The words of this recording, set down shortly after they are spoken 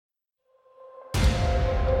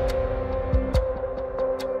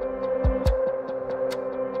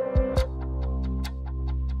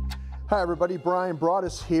Hi everybody, Bryan brought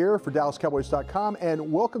us here for DallasCowboys.com,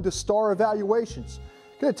 and welcome to Star Evaluations.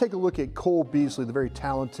 Going to take a look at Cole Beasley, the very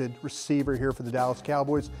talented receiver here for the Dallas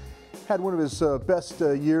Cowboys. Had one of his best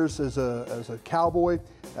years as a Cowboy,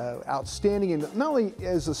 outstanding, and not only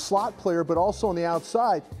as a slot player, but also on the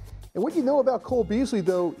outside. And what you know about Cole Beasley,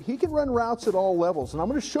 though, he can run routes at all levels. And I'm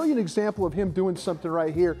going to show you an example of him doing something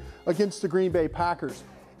right here against the Green Bay Packers.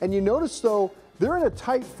 And you notice, though, they're in a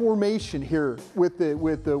tight formation here with the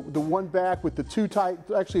one back, with the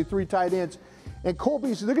three tight ends. And Cole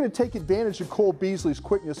Beasley, they're going to take advantage of Cole Beasley's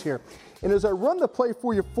quickness here. And as I run the play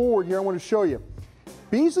for you forward here, I want to show you.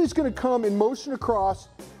 Beasley's going to come in motion across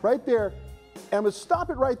right there, and I'm going to stop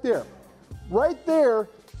it right there. Right there,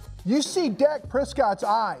 you see Dak Prescott's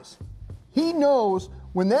eyes. He knows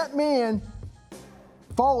when that man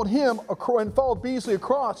followed him and followed Beasley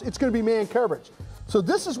across, it's going to be man coverage. So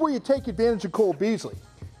this is where you take advantage of Cole Beasley.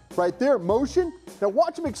 Right there, motion. Now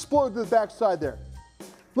watch him explode to the backside there.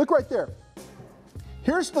 Look right there.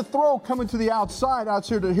 Here's the throw coming to the outside, out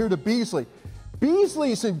here to Beasley.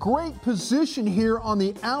 Beasley's in great position here on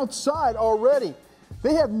the outside already.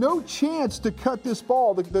 They have no chance to cut this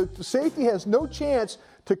ball. The safety has no chance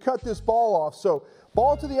to cut this ball off. So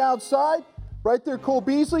ball to the outside, right there, Cole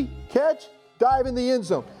Beasley, catch, dive in the end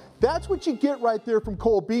zone. That's what you get right there from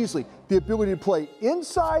Cole Beasley, the ability to play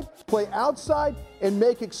inside, play outside, and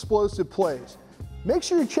make explosive plays. Make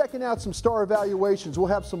sure you're checking out some Star Evaluations. We'll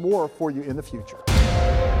have some more for you in the future.